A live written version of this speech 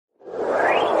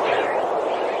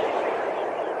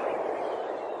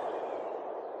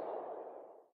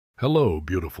Hello,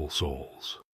 beautiful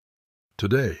souls.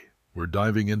 Today, we're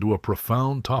diving into a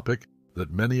profound topic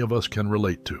that many of us can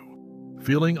relate to,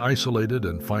 feeling isolated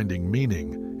and finding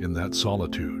meaning in that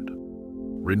solitude.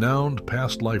 Renowned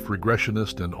past life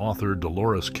regressionist and author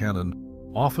Dolores Cannon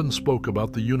often spoke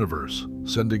about the universe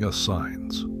sending us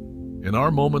signs. In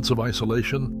our moments of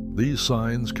isolation, these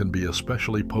signs can be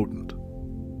especially potent.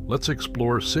 Let's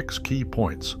explore 6 key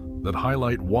points that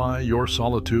highlight why your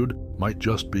solitude might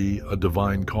just be a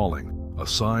divine calling, a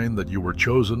sign that you were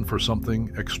chosen for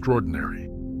something extraordinary.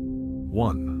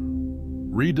 1.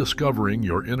 Rediscovering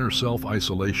your inner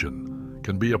self-isolation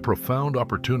can be a profound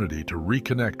opportunity to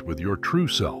reconnect with your true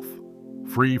self,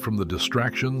 free from the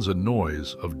distractions and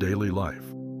noise of daily life.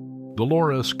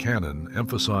 Dolores Cannon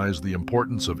emphasized the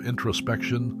importance of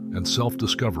introspection and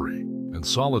self-discovery, and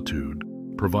solitude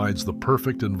provides the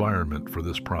perfect environment for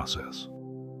this process.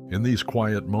 In these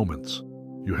quiet moments,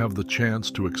 you have the chance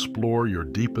to explore your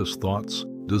deepest thoughts,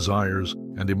 desires,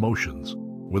 and emotions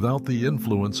without the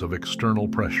influence of external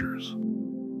pressures.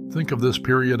 Think of this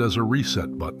period as a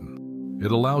reset button.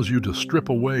 It allows you to strip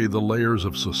away the layers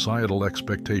of societal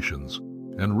expectations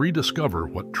and rediscover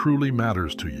what truly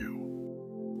matters to you.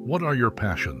 What are your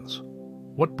passions?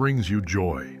 What brings you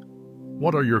joy?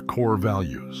 What are your core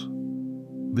values?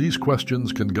 These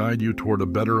questions can guide you toward a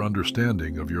better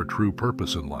understanding of your true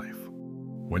purpose in life.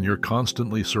 When you're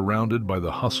constantly surrounded by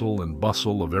the hustle and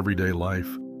bustle of everyday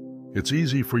life, it's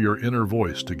easy for your inner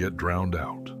voice to get drowned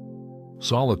out.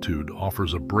 Solitude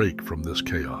offers a break from this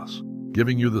chaos,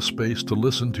 giving you the space to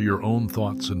listen to your own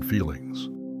thoughts and feelings.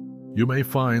 You may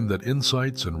find that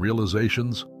insights and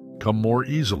realizations come more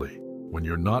easily when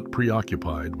you're not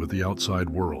preoccupied with the outside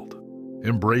world.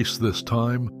 Embrace this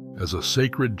time as a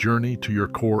sacred journey to your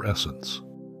core essence.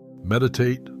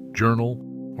 Meditate, journal,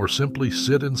 or simply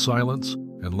sit in silence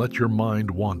and let your mind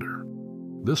wander.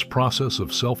 This process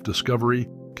of self-discovery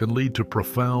can lead to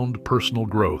profound personal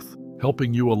growth,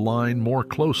 helping you align more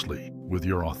closely with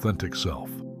your authentic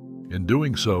self. In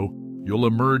doing so, you'll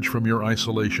emerge from your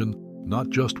isolation not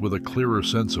just with a clearer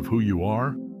sense of who you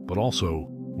are, but also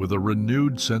with a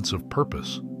renewed sense of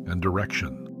purpose and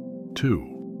direction.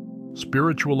 2.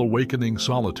 Spiritual awakening.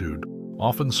 Solitude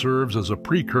often serves as a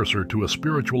precursor to a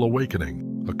spiritual awakening,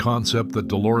 a concept that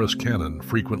Dolores Cannon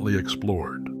frequently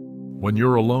explored. When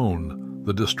you're alone,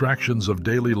 the distractions of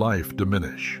daily life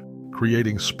diminish,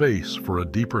 creating space for a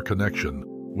deeper connection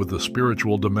with the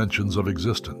spiritual dimensions of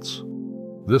existence.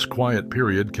 This quiet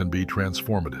period can be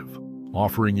transformative,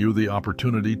 offering you the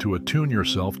opportunity to attune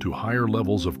yourself to higher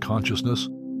levels of consciousness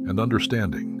and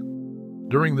understanding.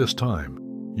 During this time,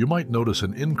 you might notice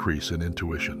an increase in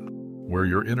intuition, where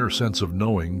your inner sense of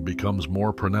knowing becomes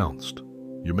more pronounced.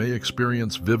 You may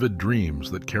experience vivid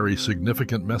dreams that carry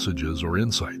significant messages or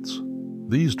insights.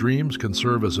 These dreams can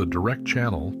serve as a direct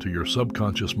channel to your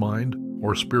subconscious mind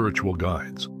or spiritual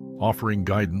guides, offering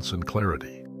guidance and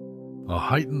clarity. A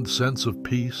heightened sense of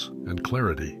peace and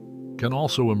clarity can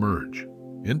also emerge,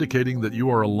 indicating that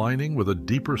you are aligning with a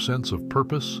deeper sense of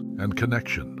purpose and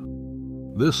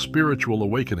connection. This spiritual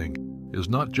awakening is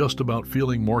not just about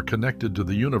feeling more connected to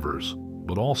the universe,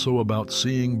 but also about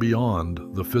seeing beyond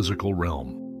the physical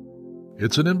realm.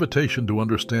 It's an invitation to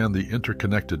understand the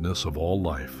interconnectedness of all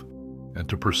life and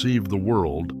to perceive the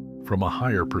world from a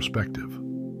higher perspective.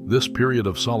 This period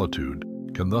of solitude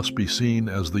can thus be seen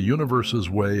as the universe's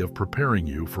way of preparing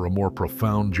you for a more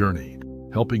profound journey,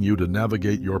 helping you to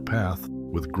navigate your path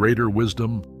with greater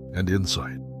wisdom and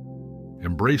insight.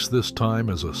 Embrace this time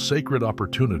as a sacred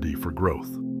opportunity for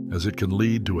growth, as it can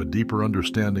lead to a deeper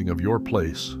understanding of your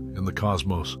place in the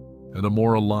cosmos and a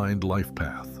more aligned life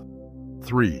path.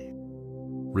 3.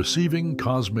 Receiving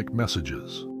cosmic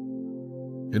messages.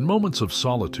 In moments of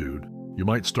solitude, you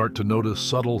might start to notice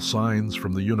subtle signs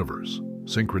from the universe,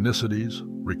 synchronicities,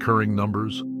 recurring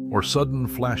numbers, or sudden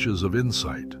flashes of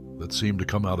insight that seem to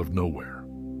come out of nowhere.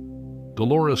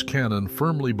 Dolores Cannon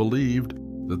firmly believed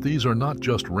that these are not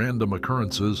just random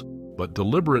occurrences, but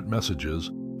deliberate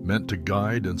messages meant to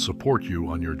guide and support you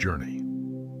on your journey.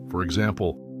 For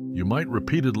example, you might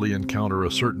repeatedly encounter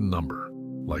a certain number,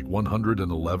 like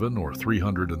 111 or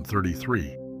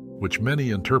 333, which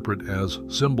many interpret as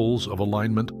symbols of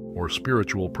alignment or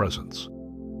spiritual presence.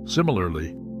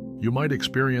 Similarly, you might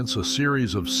experience a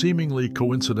series of seemingly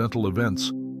coincidental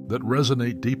events that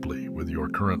resonate deeply with your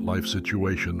current life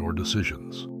situation or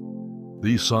decisions.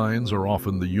 These signs are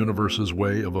often the universe's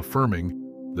way of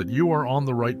affirming that you are on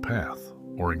the right path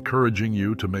or encouraging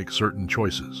you to make certain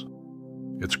choices.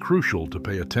 It's crucial to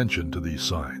pay attention to these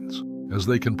signs, as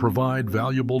they can provide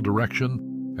valuable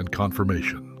direction and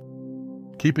confirmation.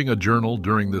 Keeping a journal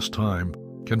during this time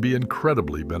can be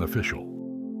incredibly beneficial.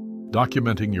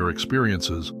 Documenting your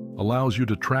experiences allows you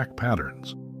to track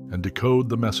patterns and decode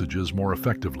the messages more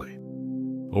effectively.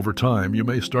 Over time, you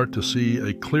may start to see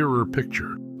a clearer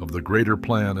picture of the greater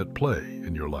plan at play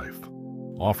in your life,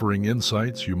 offering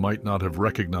insights you might not have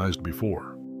recognized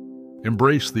before.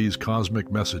 Embrace these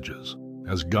cosmic messages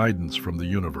as guidance from the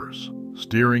universe,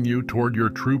 steering you toward your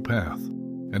true path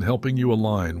and helping you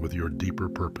align with your deeper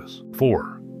purpose.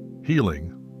 4.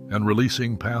 Healing and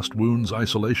releasing past wounds.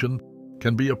 Isolation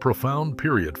can be a profound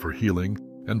period for healing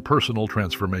and personal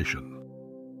transformation.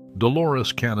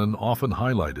 Dolores Cannon often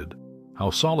highlighted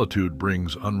how solitude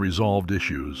brings unresolved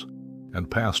issues and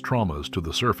past traumas to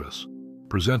the surface,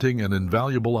 presenting an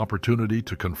invaluable opportunity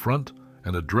to confront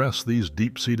and address these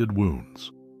deep-seated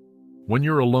wounds. When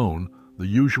you're alone, the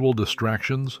usual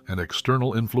distractions and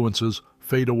external influences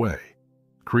fade away,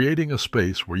 creating a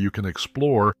space where you can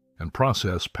explore and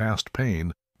process past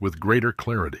pain with greater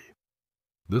clarity.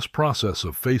 This process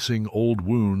of facing old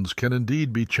wounds can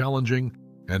indeed be challenging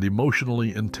and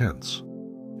emotionally intense.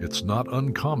 It's not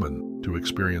uncommon to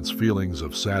experience feelings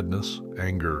of sadness,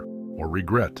 anger, or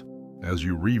regret as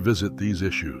you revisit these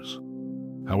issues.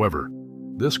 However,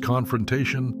 this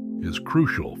confrontation is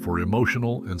crucial for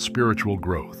emotional and spiritual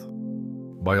growth.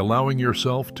 By allowing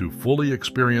yourself to fully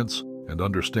experience and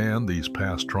understand these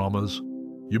past traumas,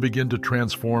 you begin to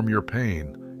transform your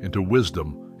pain into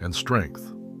wisdom and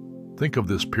strength. Think of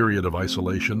this period of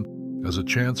isolation as a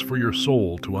chance for your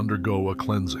soul to undergo a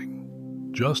cleansing.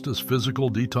 Just as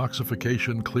physical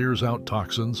detoxification clears out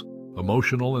toxins,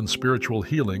 emotional and spiritual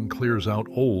healing clears out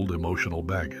old emotional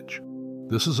baggage.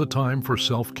 This is a time for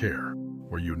self-care,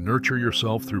 where you nurture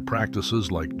yourself through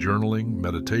practices like journaling,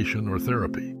 meditation, or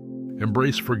therapy.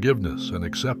 Embrace forgiveness and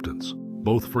acceptance,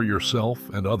 both for yourself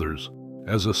and others,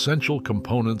 as essential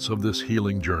components of this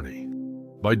healing journey.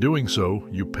 By doing so,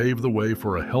 you pave the way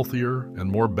for a healthier and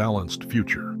more balanced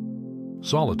future.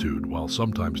 Solitude, while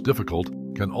sometimes difficult,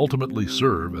 can ultimately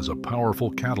serve as a powerful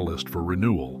catalyst for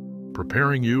renewal,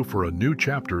 preparing you for a new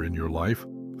chapter in your life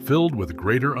filled with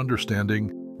greater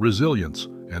understanding, resilience,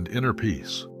 and inner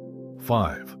peace.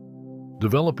 5.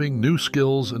 Developing new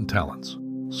skills and talents.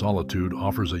 Solitude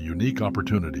offers a unique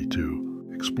opportunity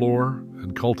to explore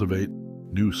and cultivate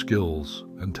new skills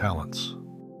and talents.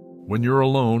 When you're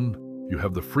alone, you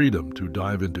have the freedom to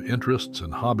dive into interests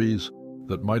and hobbies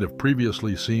that might have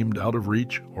previously seemed out of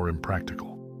reach or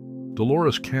impractical.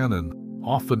 Dolores Cannon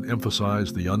often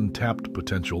emphasized the untapped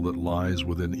potential that lies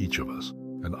within each of us,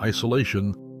 and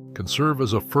isolation can serve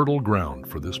as a fertile ground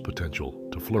for this potential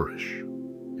to flourish.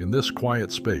 In this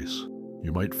quiet space,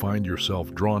 you might find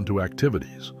yourself drawn to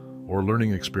activities or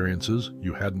learning experiences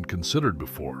you hadn't considered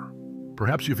before.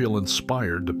 Perhaps you feel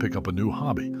inspired to pick up a new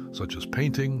hobby, such as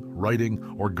painting,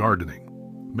 writing, or gardening.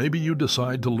 Maybe you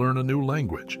decide to learn a new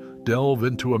language, delve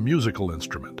into a musical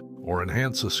instrument, or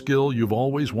enhance a skill you've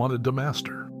always wanted to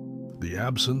master. The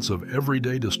absence of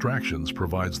everyday distractions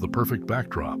provides the perfect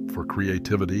backdrop for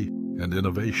creativity and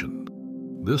innovation.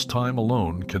 This time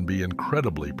alone can be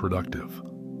incredibly productive.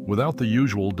 Without the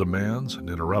usual demands and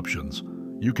interruptions,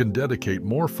 you can dedicate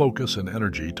more focus and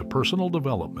energy to personal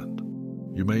development.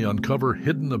 You may uncover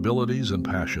hidden abilities and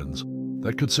passions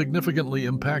that could significantly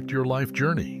impact your life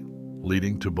journey,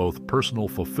 leading to both personal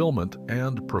fulfillment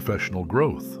and professional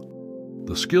growth.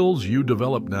 The skills you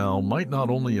develop now might not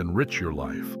only enrich your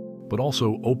life, but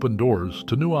also open doors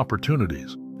to new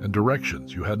opportunities and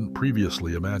directions you hadn't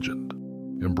previously imagined.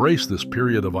 Embrace this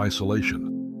period of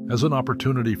isolation as an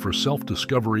opportunity for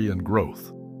self-discovery and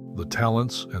growth. The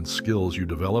talents and skills you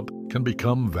develop can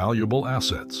become valuable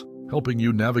assets, helping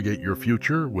you navigate your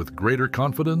future with greater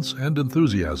confidence and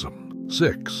enthusiasm.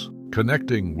 6.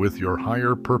 Connecting with your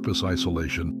higher purpose.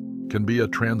 Isolation can be a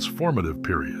transformative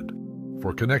period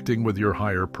for connecting with your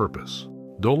higher purpose.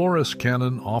 Dolores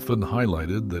Cannon often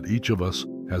highlighted that each of us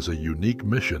has a unique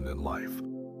mission in life,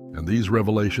 and these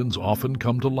revelations often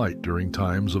come to light during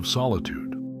times of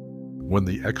solitude. When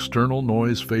the external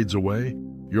noise fades away,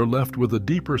 you're left with a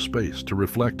deeper space to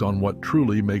reflect on what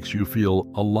truly makes you feel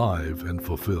alive and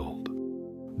fulfilled.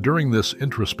 During this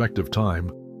introspective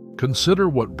time, consider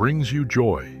what brings you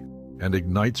joy and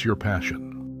ignites your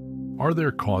passion. Are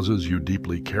there causes you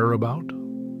deeply care about?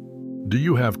 Do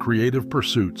you have creative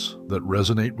pursuits that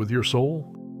resonate with your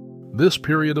soul? This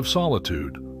period of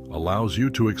solitude allows you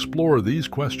to explore these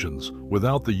questions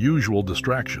without the usual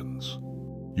distractions.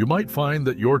 You might find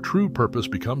that your true purpose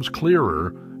becomes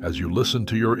clearer as you listen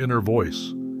to your inner voice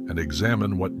and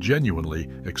examine what genuinely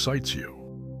excites you.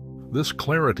 This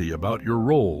clarity about your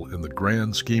role in the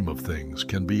grand scheme of things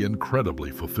can be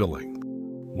incredibly fulfilling.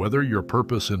 Whether your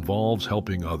purpose involves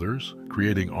helping others,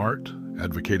 creating art,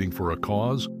 advocating for a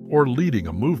cause, or leading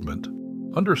a movement,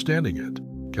 Understanding it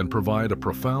can provide a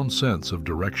profound sense of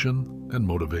direction and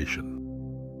motivation.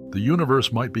 The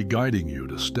universe might be guiding you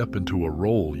to step into a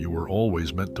role you were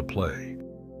always meant to play,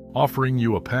 offering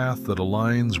you a path that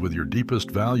aligns with your deepest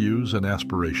values and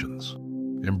aspirations.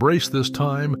 Embrace this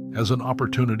time as an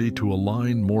opportunity to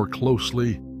align more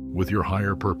closely with your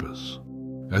higher purpose.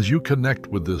 As you connect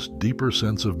with this deeper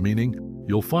sense of meaning,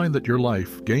 you'll find that your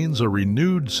life gains a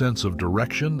renewed sense of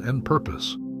direction and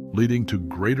purpose, leading to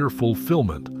greater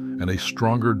fulfillment and a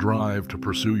stronger drive to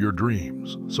pursue your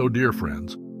dreams. So, dear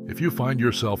friends, if you find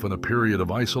yourself in a period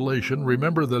of isolation,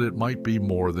 remember that it might be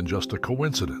more than just a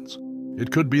coincidence.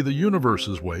 It could be the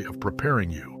universe's way of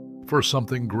preparing you for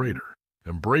something greater.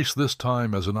 Embrace this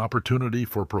time as an opportunity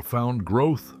for profound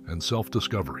growth and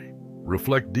self-discovery.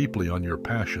 Reflect deeply on your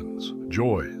passions,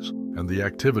 joys, and the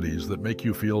activities that make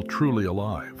you feel truly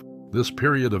alive. This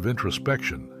period of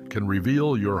introspection can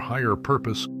reveal your higher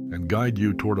purpose and guide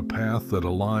you toward a path that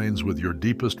aligns with your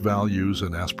deepest values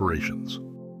and aspirations.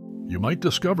 You might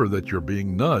discover that you're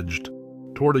being nudged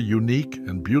toward a unique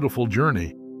and beautiful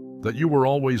journey that you were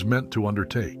always meant to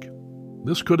undertake.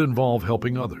 This could involve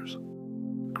helping others,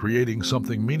 creating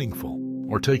something meaningful,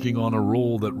 or taking on a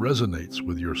role that resonates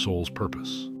with your soul's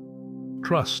purpose.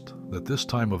 Trust that this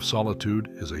time of solitude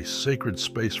is a sacred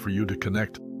space for you to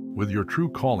connect with your true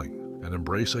calling and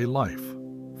embrace a life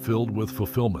filled with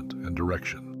fulfillment and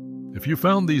direction. If you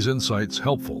found these insights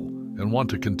helpful and want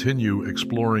to continue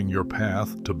exploring your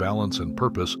path to balance and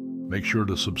purpose, make sure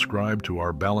to subscribe to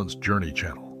our Balanced Journey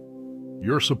channel.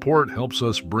 Your support helps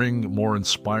us bring more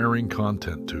inspiring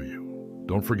content to you.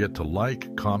 Don't forget to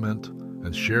like, comment,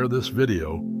 and share this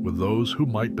video with those who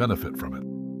might benefit from it.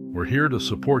 We're here to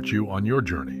support you on your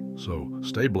journey, so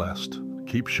stay blessed,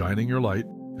 keep shining your light,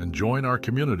 and join our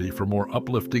community for more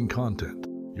uplifting content.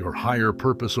 Your higher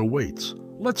purpose awaits.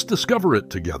 Let's discover it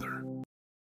together.